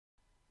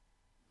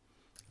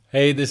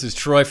Hey, this is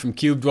Troy from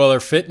Cube Dweller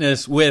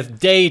Fitness with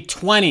day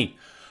 20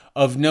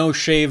 of No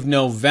Shave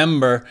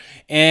November,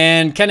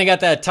 and kind of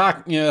got that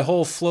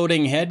whole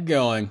floating head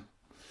going.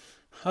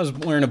 I was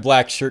wearing a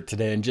black shirt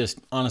today and just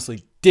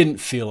honestly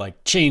didn't feel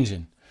like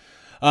changing.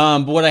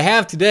 But what I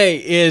have today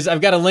is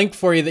I've got a link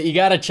for you that you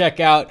got to check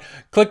out.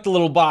 Click the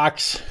little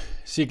box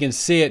so you can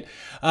see it.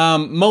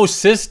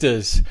 Most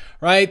sistas,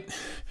 right?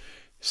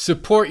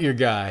 Support your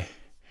guy.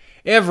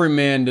 Every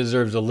man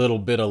deserves a little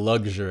bit of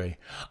luxury.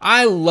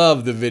 I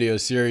love the video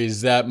series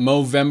that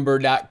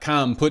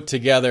Movember.com put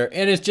together,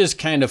 and it's just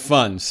kind of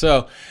fun.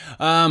 So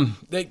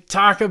they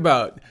talk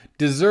about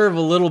deserve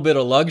a little bit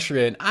of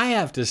luxury, and I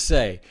have to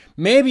say,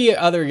 maybe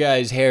other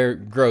guys' hair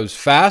grows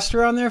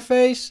faster on their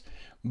face,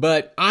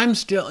 but I'm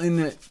still in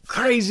that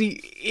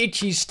crazy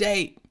itchy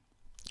state.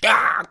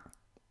 Ah!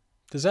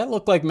 Does that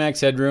look like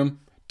Max Headroom?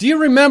 Do you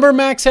remember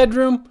Max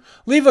Headroom?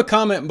 Leave a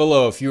comment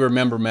below if you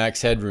remember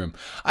Max Headroom.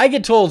 I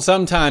get told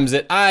sometimes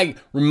that I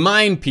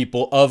remind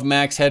people of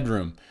Max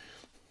Headroom.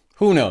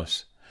 Who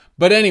knows?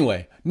 But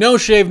anyway, No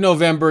Shave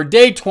November,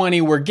 day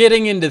 20. We're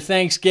getting into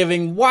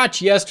Thanksgiving.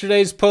 Watch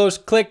yesterday's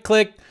post,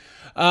 click,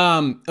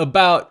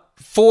 about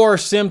 4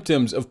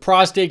 symptoms of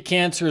prostate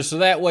cancer, so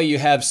that way you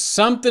have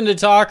something to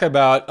talk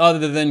about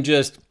other than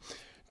just,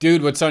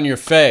 dude, what's on your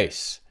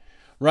face?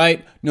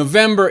 Right?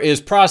 November is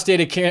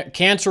Prostate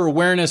Cancer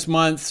Awareness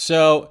Month,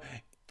 so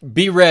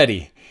be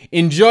ready.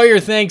 Enjoy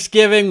your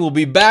Thanksgiving. We'll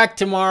be back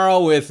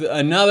tomorrow with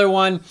another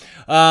one.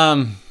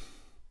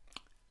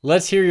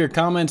 Let's hear your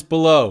comments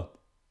below.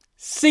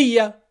 See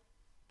ya.